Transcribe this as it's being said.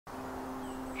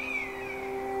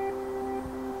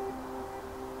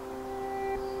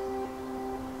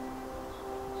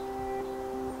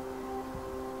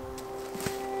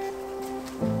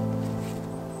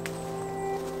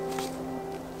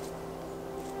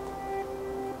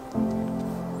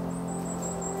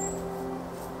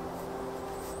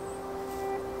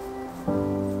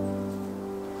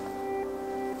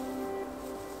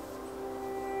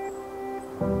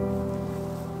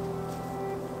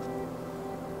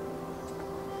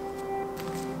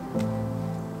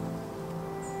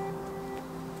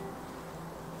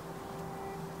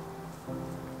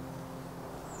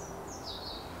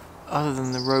other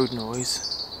than the road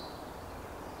noise,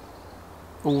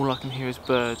 all I can hear is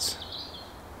birds.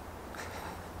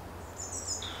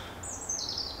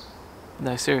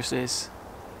 No, seriously, it's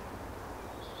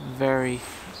very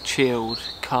chilled,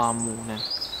 calm morning.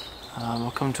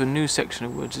 I've come to a new section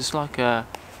of woods. It's like a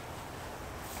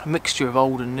mixture of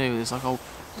old and new. There's like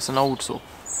it's an old sort of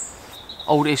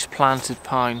oldish planted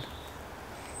pine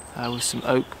with some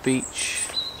oak beech,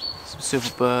 some silver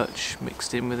birch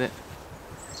mixed in with it.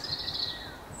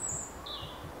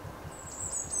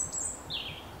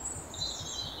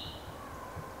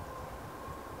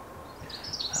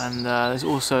 And there's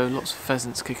also lots of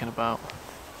pheasants kicking about,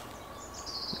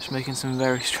 which are making some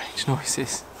very strange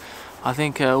noises. I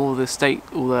think all the states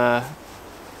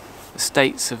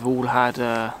have all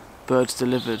had birds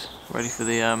delivered, ready for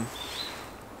the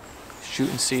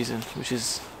shooting season, which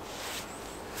is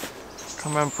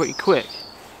come around pretty quick.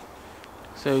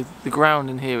 So the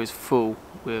ground in here is full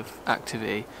with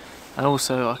activity, and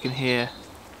also I can hear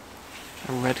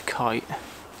a red kite.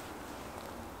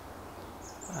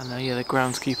 And yeah, the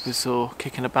groundskeeper's sort of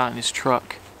kicking about in his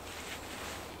truck,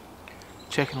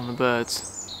 checking on the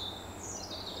birds.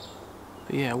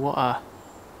 But yeah, what a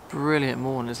brilliant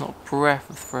morning. There's not a breath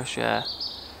of fresh air.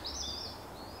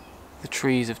 The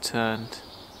trees have turned.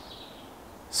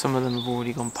 Some of them have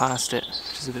already gone past it,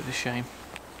 which is a bit of a shame.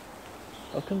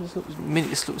 I've come to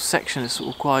this little section is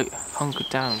sort of quite hunkered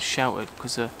down and sheltered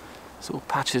because of sort of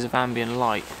patches of ambient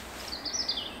light.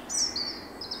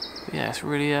 But yeah, it's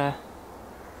really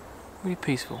really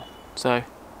peaceful. So I'm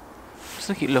just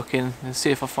gonna keep looking and see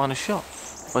if I find a shot.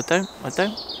 If I don't, I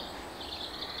don't.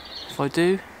 If I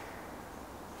do,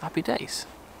 happy days.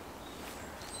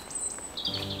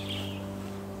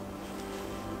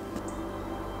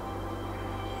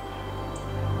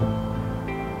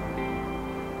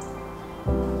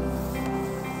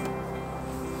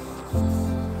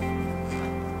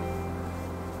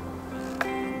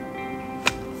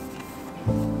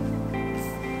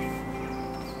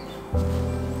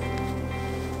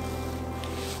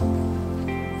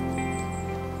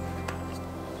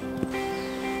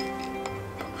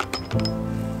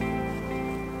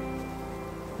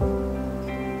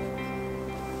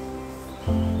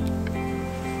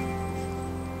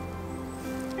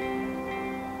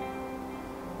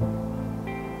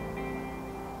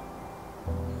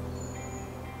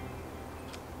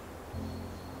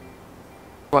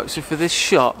 Right, so for this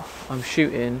shot, I'm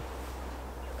shooting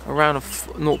around a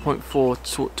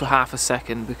 0.4 to half a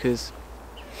second because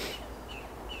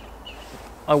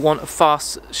I want a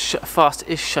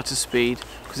fast-ish shutter speed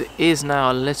because it is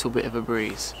now a little bit of a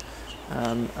breeze,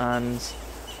 and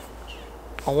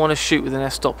I want to shoot with an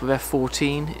f-stop of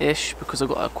f14-ish because I've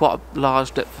got quite a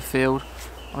large depth of field.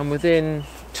 I'm within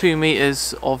 2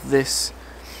 meters of this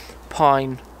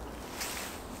pine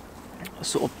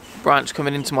sort of branch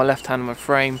coming into my left hand of my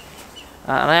frame,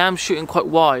 and I am shooting quite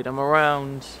wide. I'm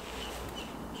around,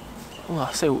 well,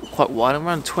 I say quite wide, I'm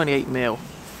around 28 mil.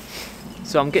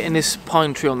 So I'm getting this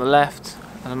pine tree on the left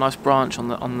and a nice branch on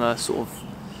the sort of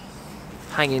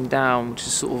hanging down, which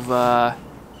is sort of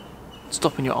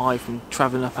stopping your eye from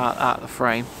travelling up out the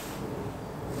frame.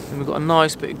 And we've got a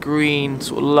nice bit of green,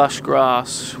 sort of lush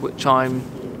grass, which I'm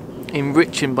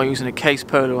enriching by using a case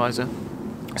polarizer,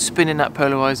 spinning that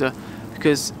polarizer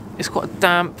because it's quite a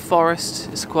damp forest.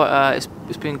 It's quite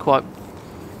it's been quite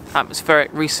atmospheric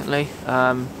recently,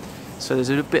 so there's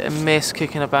a bit of mist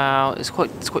kicking about. It's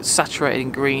quite saturated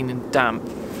in green and damp.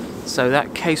 So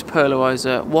that case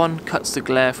polarizer, one, cuts the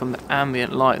glare from the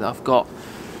ambient light that I've got,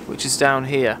 which is down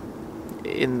here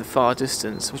in the far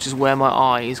distance, which is where my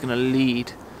eye is going to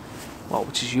lead. Well,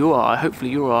 which is your eye. Hopefully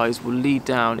your eyes will lead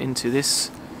down into this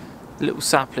little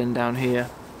sapling down here,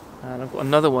 and I've got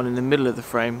another one in the middle of the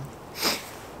frame.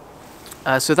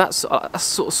 So that's the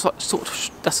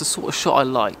sort of shot I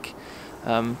like.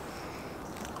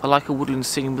 I like a woodland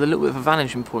scene with a little bit of a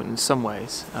vanishing point in some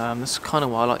ways. That's kind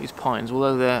of why I like these pines,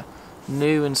 although they're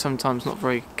new and sometimes not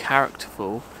very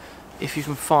characterful. If you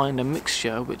can find a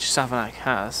mixture, which Savanac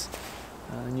has,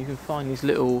 and you can find these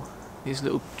little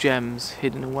gems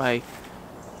hidden away.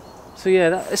 So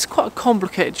yeah, it's quite a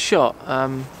complicated shot.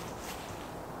 I'm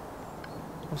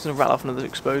just going to rattle off another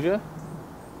exposure.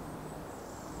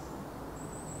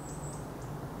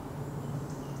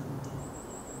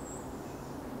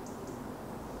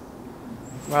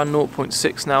 Around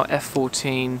 0.6 now,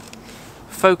 f14,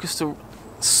 focused to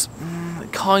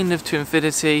kind of to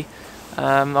infinity.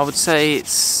 I would say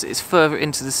it's further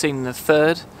into the scene than the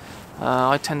third.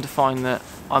 I tend to find that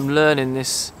I'm learning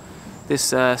this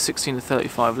 16 to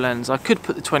 35 lens. I could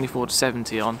put the 24 to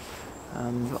 70 on,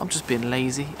 but I'm just being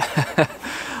lazy.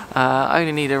 I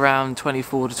only need around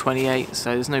 24 to 28,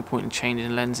 so there's no point in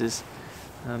changing lenses.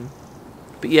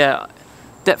 But yeah,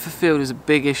 depth of field is a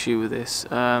big issue with this.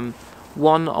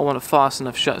 One, I want a fast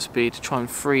enough shutter speed to try and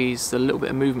freeze the little bit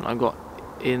of movement I've got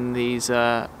in these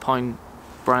pine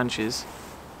branches.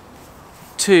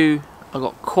 Two, I've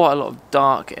got quite a lot of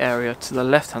dark area to the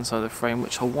left hand side of the frame,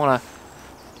 which I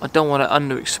don't want to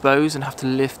underexpose and have to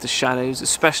lift the shadows,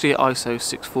 especially at ISO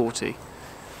 640.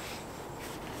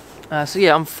 So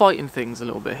yeah, I'm fighting things a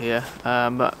little bit here,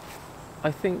 but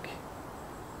I think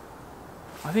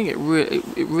it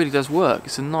really does work.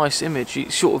 It's a nice image. You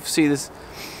sort of see this.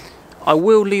 I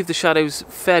will leave the shadows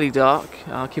fairly dark.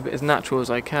 I'll keep it as natural as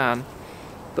I can.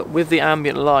 But with the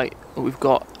ambient light that we've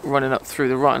got running up through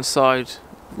the right hand side,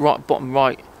 right bottom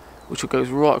right, which goes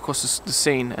right across the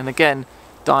scene, and again,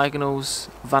 diagonals,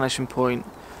 vanishing point.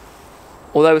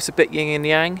 Although it's a bit yin and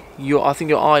yang, I think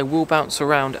your eye will bounce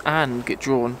around and get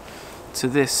drawn to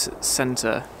this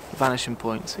centre vanishing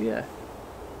point. So yeah,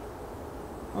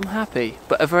 I'm happy,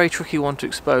 but a very tricky one to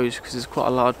expose because there's quite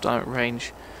a large dynamic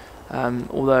range.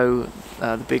 Although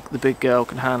the big girl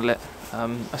can handle it,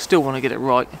 I still want to get it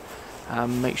right,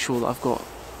 make sure that I've got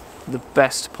the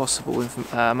best possible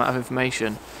amount of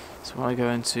information. So when I go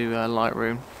into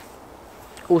Lightroom.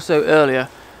 Also earlier,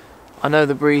 I know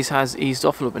the breeze has eased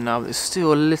off a little bit now, but there's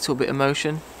still a little bit of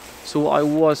motion. So what I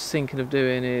was thinking of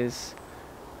doing is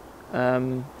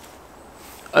opening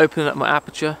up my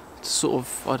aperture to sort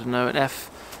of, I don't know, an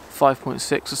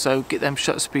f5.6 or so, get them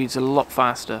shutter speeds a lot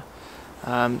faster.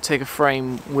 Take a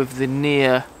frame with the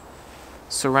near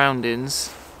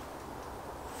surroundings,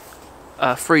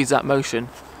 freeze that motion,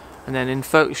 and then in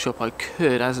Photoshop I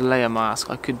could, as a layer mask,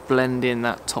 I could blend in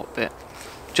that top bit,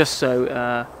 just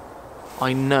so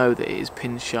I know that it is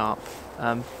pin sharp.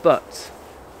 But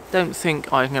don't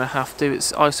think I'm going to have to.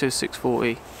 It's ISO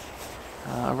 640,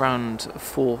 around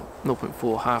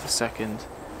 0.4 half a second.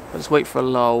 I'll just wait for a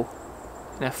lull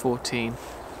in f14.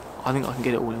 I think I can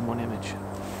get it all in one image.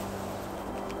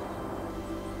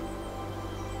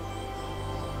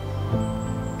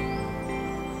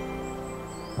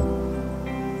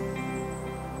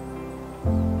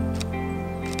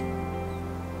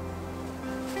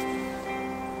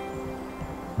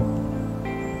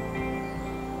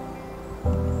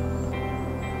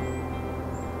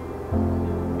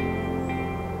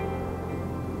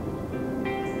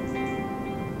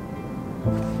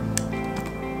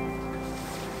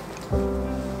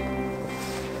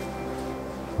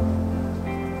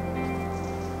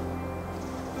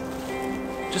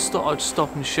 Just thought I'd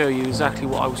stop and show you exactly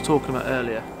what I was talking about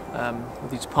earlier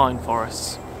with these pine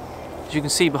forests. As you can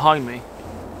see behind me,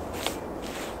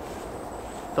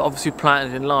 they're obviously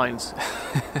planted in lines.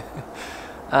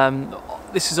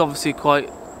 This is obviously quite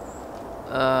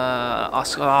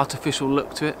an artificial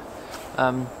look to it,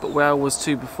 but where I was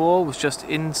before was just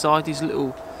inside these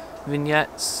little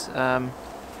vignettes where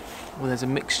there's a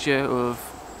mixture of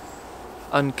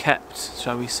unkept,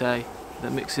 shall we say,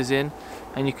 that mixes in,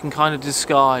 and you can kind of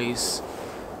disguise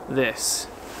this.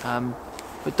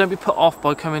 But don't be put off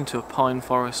by coming to a pine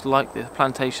forest like this,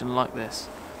 plantation like this,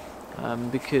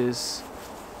 because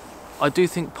I do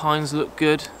think pines look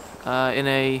good in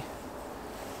a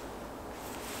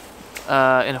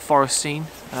forest scene.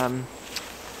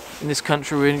 In this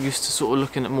country we're used to sort of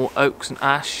looking at more oaks and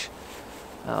ash,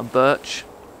 birch,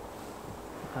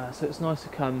 so it's nice to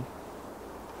come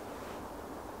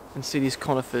and see these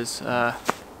conifers.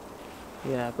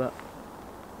 Yeah, but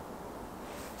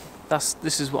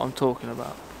this is what I'm talking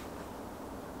about.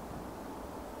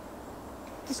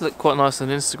 Does look quite nice on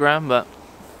Instagram, but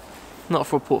not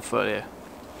for a portfolio.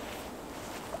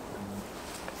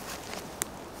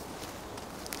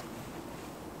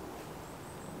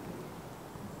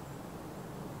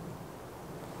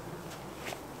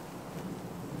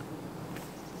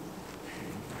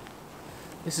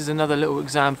 This is another little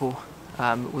example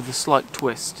with a slight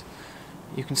twist.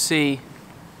 You can see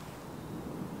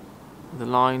the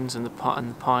lines and the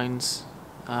pines,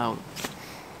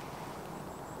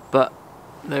 but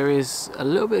there is a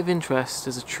little bit of interest.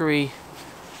 There's a tree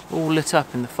all lit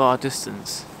up in the far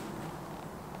distance,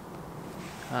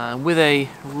 with a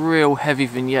real heavy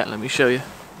vignette. Let me show you.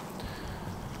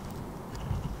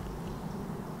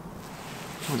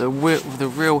 With a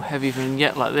real heavy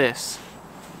vignette like this,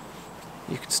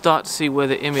 you can start to see where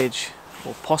the image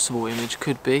or possible image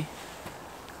could be.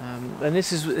 And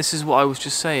this is what I was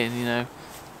just saying, you know,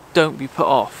 don't be put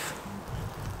off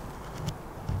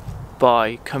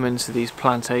by coming to these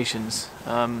plantations,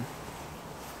 because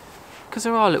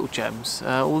there are little gems,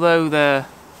 although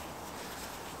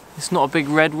it's not a big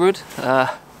redwood,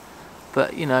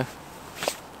 but you know,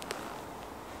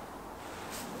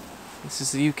 This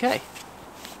is the UK.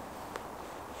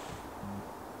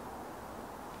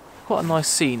 Quite a nice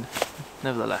scene,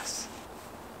 nevertheless.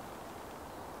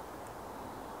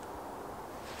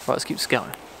 Right, let's keep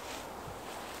scouting.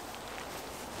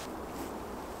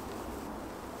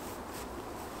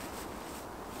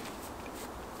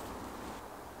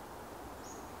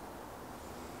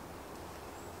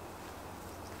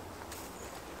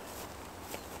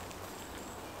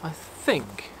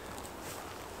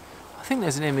 I think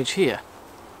there's an image here.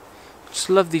 Just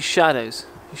love these shadows.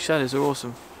 These shadows are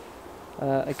awesome.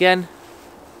 Again,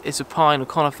 it's a pine or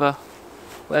conifer,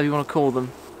 whatever you want to call them,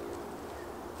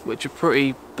 which are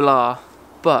pretty blah,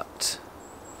 but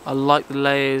I like the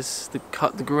layers, the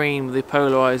green with the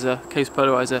polarizer, case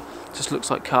polarizer, just looks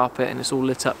like carpet and it's all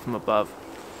lit up from above.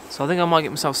 So I think I might get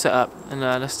myself set up and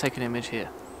let's take an image here.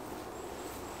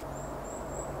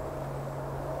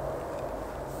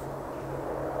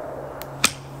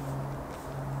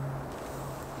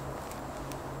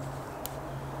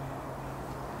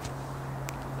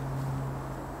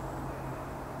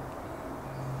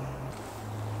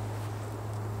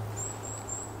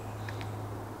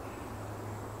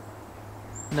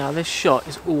 Now this shot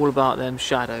is all about them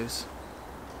shadows.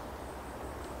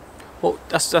 Well,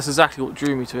 that's exactly what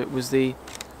drew me to it, was the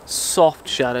soft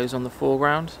shadows on the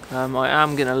foreground. I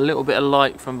am getting a little bit of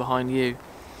light from behind you,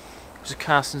 just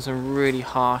casting some really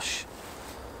harsh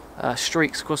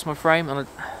streaks across my frame, and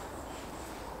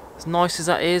as nice as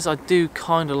that is, I do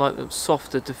kind of like them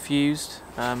softer, diffused.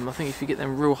 I think if you get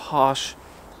them real harsh,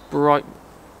 bright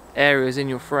areas in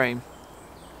your frame,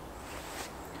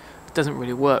 doesn't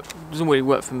really work. It doesn't really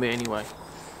work for me anyway.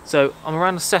 So I'm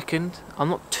around a second. I'm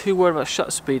not too worried about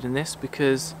shutter speed in this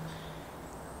because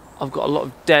I've got a lot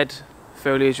of dead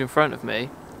foliage in front of me.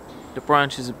 The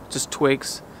branches are just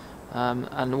twigs,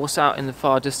 and what's out in the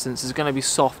far distance is going to be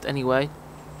soft anyway.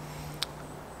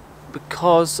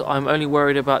 Because I'm only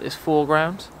worried about this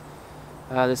foreground,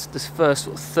 this first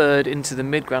sort of third into the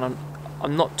midground,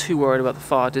 I'm not too worried about the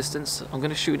far distance. I'm going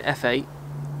to shoot an f8.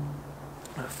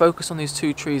 Focus on these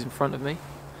two trees in front of me,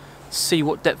 see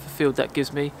what depth of field that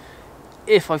gives me.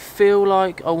 If I feel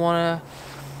like I want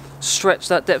to stretch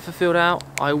that depth of field out,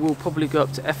 I will probably go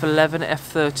up to f11,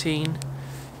 f13,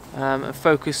 and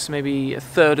focus maybe a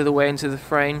third of the way into the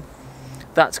frame.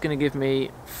 That's going to give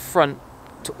me front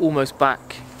to almost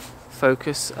back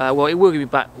focus. Well, it will give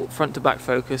me front to back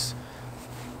focus,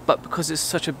 but because it's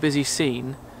such a busy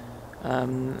scene,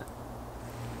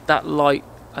 that light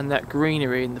and that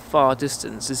greenery in the far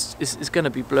distance is going to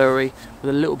be blurry, with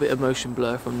a little bit of motion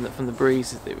blur from the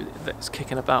breeze that's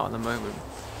kicking about at the moment.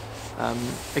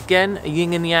 Again, a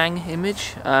yin and yang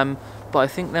image, but I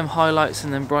think them highlights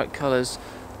and them bright colours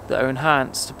that are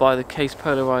enhanced by the case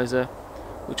polarizer,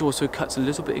 which also cuts a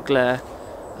little bit of glare,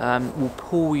 will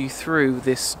pull you through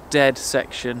this dead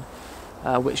section,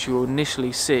 which you will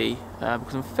initially see,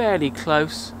 because I'm fairly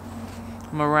close.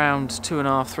 I'm around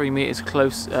 2.5–3 meters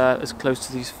close, as close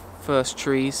to these first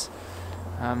trees,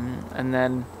 and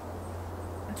then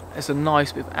there's a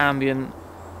nice bit of ambient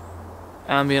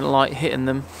light hitting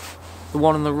them. The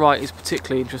one on the right is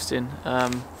particularly interesting. I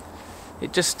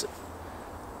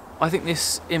think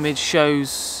this image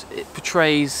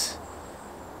portrays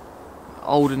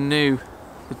old and new,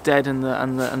 the dead and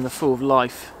the full of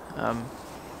life.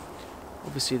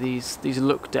 Obviously these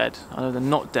look dead. I know they're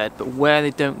not dead, but where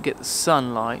they don't get the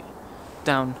sunlight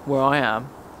down where I am,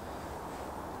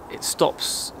 it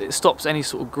stops any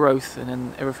sort of growth, and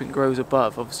then everything grows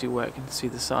above, obviously where it can see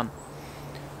the sun.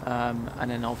 And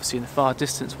then obviously in the far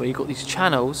distance where you've got these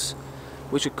channels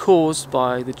which are caused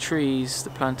by the trees,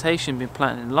 the plantation being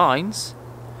planted in lines,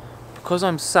 because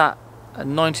I'm sat at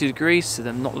 90 degrees to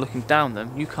them, not looking down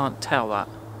them, you can't tell that.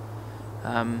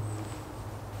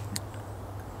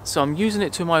 So I'm using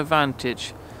it to my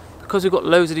advantage, because we've got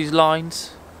loads of these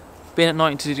lines. Being at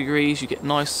 90 degrees, you get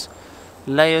nice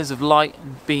layers of light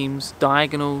and beams,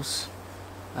 diagonals,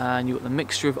 and you've got the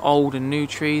mixture of old and new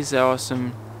trees. There are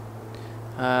some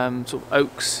sort of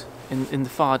oaks in the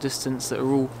far distance that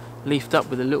are all leafed up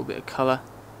with a little bit of colour.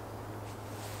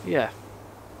 Yeah,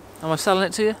 am I selling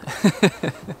it to you?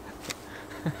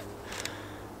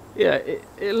 Yeah,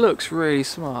 it looks really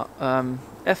smart.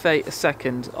 F8 a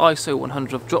second, ISO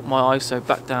 100. I've dropped my ISO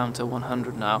back down to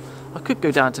 100 now. I could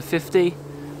go down to 50.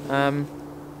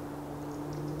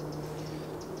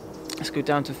 Let's go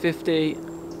down to 50.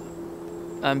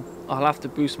 I'll have to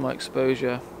boost my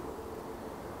exposure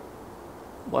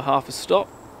by half a stop.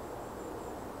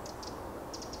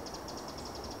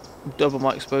 Double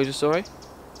my exposure, sorry.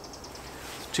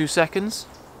 2 seconds.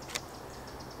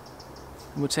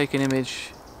 And we'll take an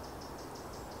image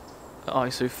at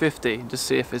ISO 50 to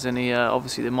see if there's any.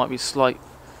 Obviously, there might be slight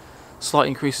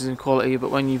increases in quality,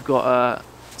 but when you've got a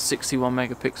 61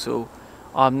 megapixel,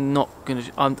 I'm not gonna.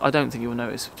 I don't think you'll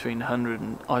notice between 100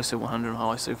 and ISO 100 and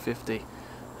ISO 50.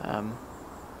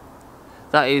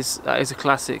 That is a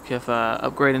classic of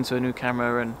upgrading to a new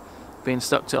camera and being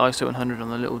stuck to ISO 100 on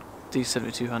the little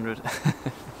D7200.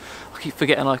 I keep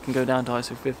forgetting I can go down to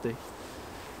ISO 50.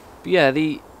 But yeah,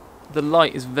 the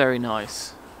light is very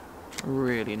nice,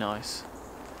 really nice.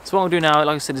 So what I'll do now,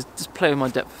 like I said, is just play with my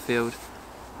depth of field.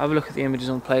 Have a look at the images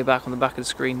on playback on the back of the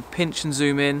screen, pinch and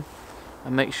zoom in,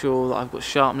 and make sure that I've got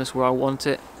sharpness where I want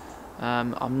it.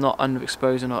 I'm not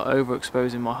underexposing or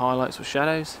overexposing my highlights or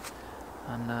shadows,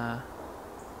 and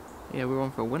yeah, we're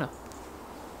on for a winner.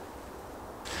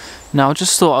 Now I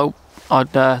just thought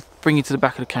I'd bring you to the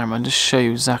back of the camera and just show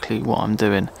you exactly what I'm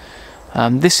doing.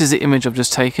 This is the image I've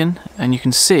just taken, and you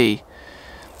can see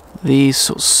these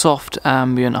sort of soft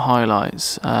ambient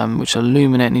highlights which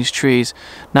illuminate these trees.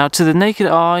 Now to the naked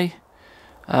eye,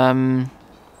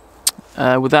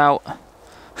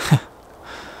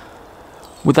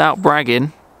 without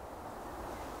bragging,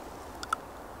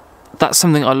 that's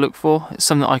something I look for. It's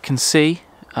something I can see.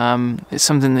 It's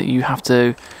something that you have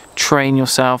to train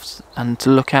yourself and to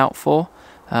look out for,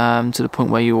 to the point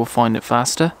where you will find it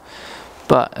faster.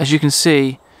 But as you can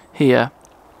see here,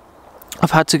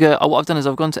 I've had to go. What I've done is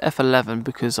I've gone to f11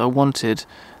 because I wanted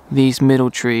these middle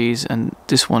trees and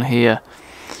this one here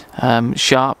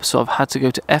sharp. So I've had to go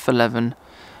to f11.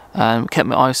 Kept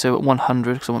my ISO at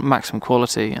 100 because I want maximum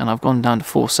quality, and I've gone down to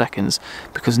 4 seconds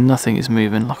because nothing is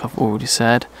moving, like I've already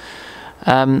said.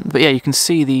 But yeah, you can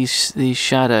see these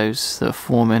shadows that are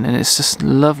forming, and it's just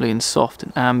lovely and soft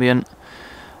and ambient.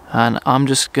 And I'm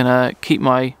just gonna keep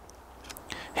my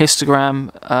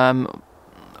histogram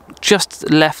just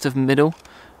left of middle,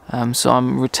 so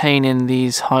I'm retaining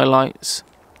these highlights.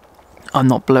 I'm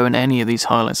not blowing any of these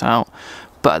highlights out,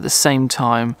 but at the same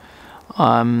time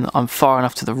I'm far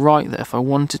enough to the right that if I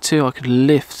wanted to, I could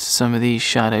lift some of these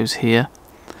shadows here.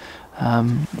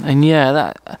 And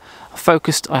yeah, I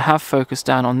have focused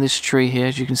down on this tree here.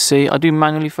 As you can see, I do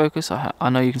manually focus. I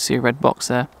know you can see a red box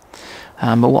there,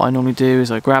 but what I normally do is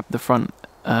I grab the front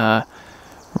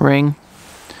ring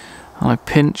and I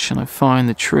pinch and I find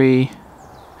the tree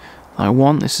that I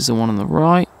want. This is the one on the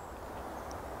right.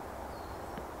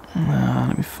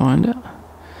 Let me find it.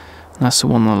 And that's the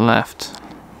one on the left.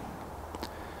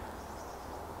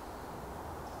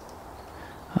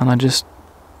 And I just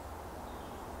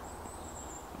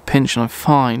pinch and I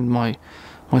find my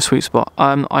sweet spot.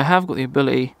 I have got the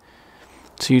ability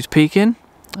to use peaking.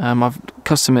 I've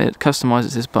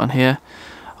customized this button here.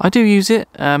 I do use it.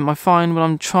 I find when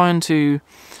I'm trying to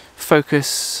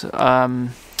focus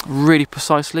really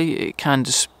precisely, it can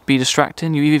just be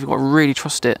distracting. You either got to really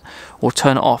trust it or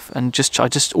turn it off, and I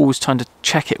just always trying to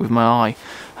check it with my eye,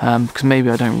 because maybe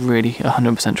I don't really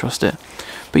 100% trust it.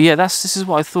 But yeah, this is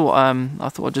what I thought. I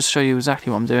thought I'd just show you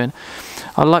exactly what I'm doing.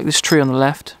 I like this tree on the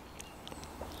left.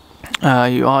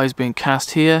 Your eyes being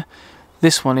cast here.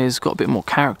 This one is got a bit more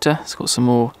character. It's got some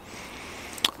more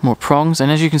prongs,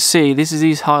 and as you can see, this is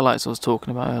these highlights I was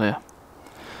talking about earlier.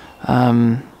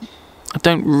 I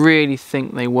don't really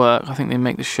think they work. I think they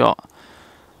make the shot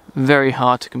very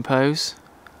hard to compose.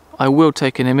 I will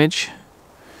take an image,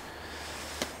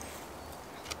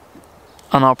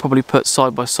 and I'll probably put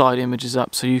side-by-side images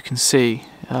up so you can see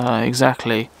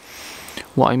exactly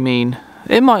what I mean.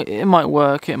 It might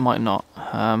work, it might not,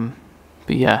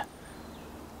 but yeah.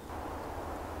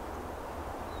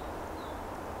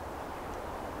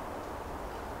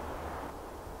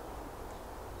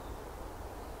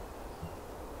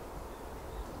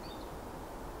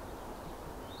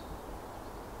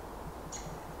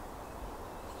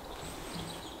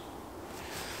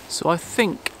 So I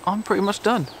think I'm pretty much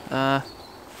done. I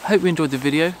hope you enjoyed the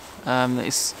video.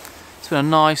 It's been a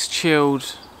nice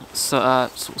chilled sort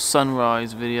of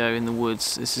sunrise video in the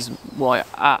woods. This is what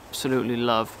I absolutely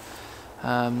love.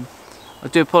 I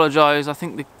do apologise. I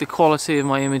think the quality of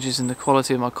my images and the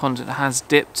quality of my content has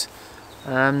dipped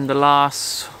the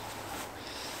last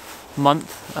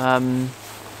month. I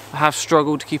have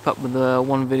struggled to keep up with the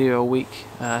one video a week,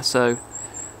 so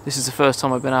this is the first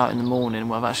time I've been out in the morning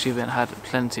where I've actually had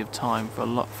plenty of time for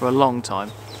a long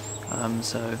time.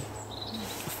 So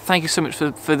thank you so much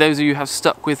for those of you who have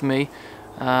stuck with me.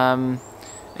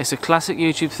 It's a classic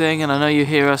YouTube thing, and I know you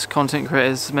hear us content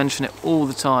creators mention it all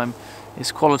the time.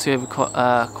 It's quality over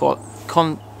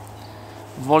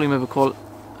volume over quality,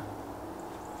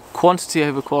 quantity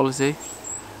over quality.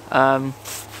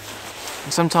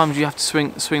 Sometimes you have to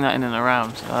swing that in and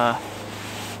around,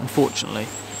 unfortunately.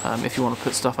 if you want to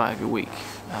put stuff out every week,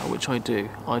 which I do.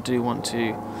 I do want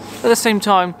to. At the same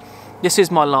time, this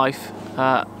is my life.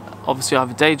 Obviously, I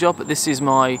have a day job, but this is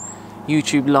my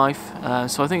YouTube life.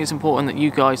 So I think it's important that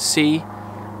you guys see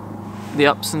the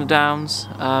ups and the downs,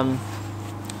 and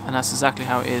that's exactly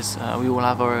how it is. We all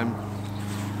have our own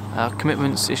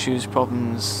commitments, issues,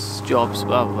 problems, jobs,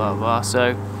 blah blah blah. So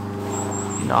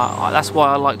you know, that's why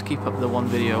I like to keep up the one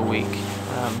video a week.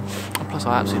 And plus,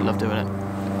 I absolutely love doing it.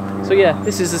 So yeah,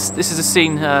 this is a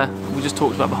scene we just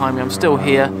talked about behind me. I'm still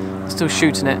here, still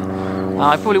shooting it.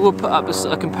 I probably will put up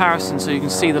a comparison so you can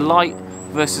see the light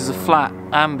versus the flat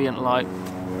ambient light.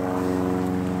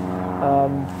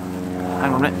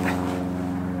 Hang on a minute.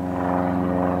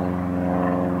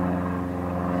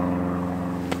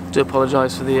 Do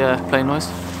apologise for the plane noise.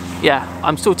 Yeah,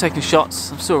 I'm still taking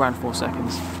shots. I'm still around 4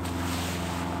 seconds.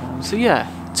 So yeah,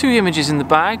 2 images in the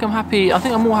bag. I'm happy. I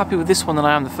think I'm more happy with this one than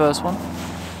I am the first one.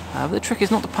 But the trick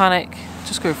is not to panic.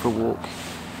 Just go for a walk,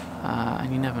 and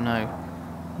you never know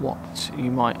what you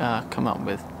might come up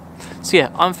with. So yeah,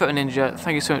 I'm Photoninja.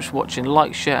 Thank you so much for watching.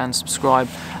 Like, share, and subscribe.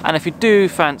 And if you do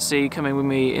fancy coming with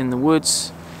me in the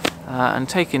woods and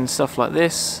taking stuff like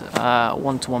this,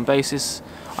 one-to-one basis,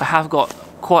 I have got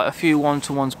quite a few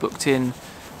one-to-ones booked in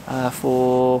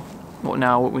for what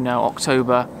we know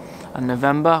October and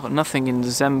November. Got nothing in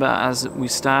December as we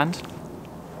stand.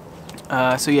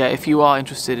 So yeah, if you are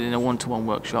interested in a one-to-one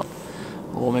workshop,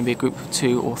 or maybe a group of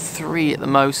 2 or 3 at the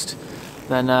most,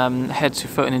 then head to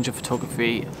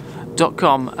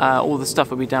photoninjaphotography.com. All the stuff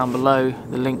will be down below,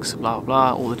 the links, blah blah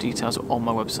blah, all the details are on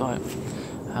my website.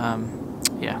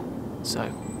 Yeah, so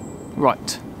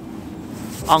right,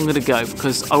 I'm gonna go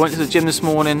because I went to the gym this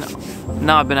morning.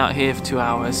 Now I've been out here for 2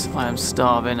 hours. I am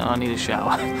starving and I need a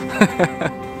shower.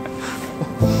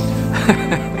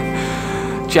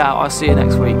 Ciao, I'll see you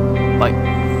next week. Bye.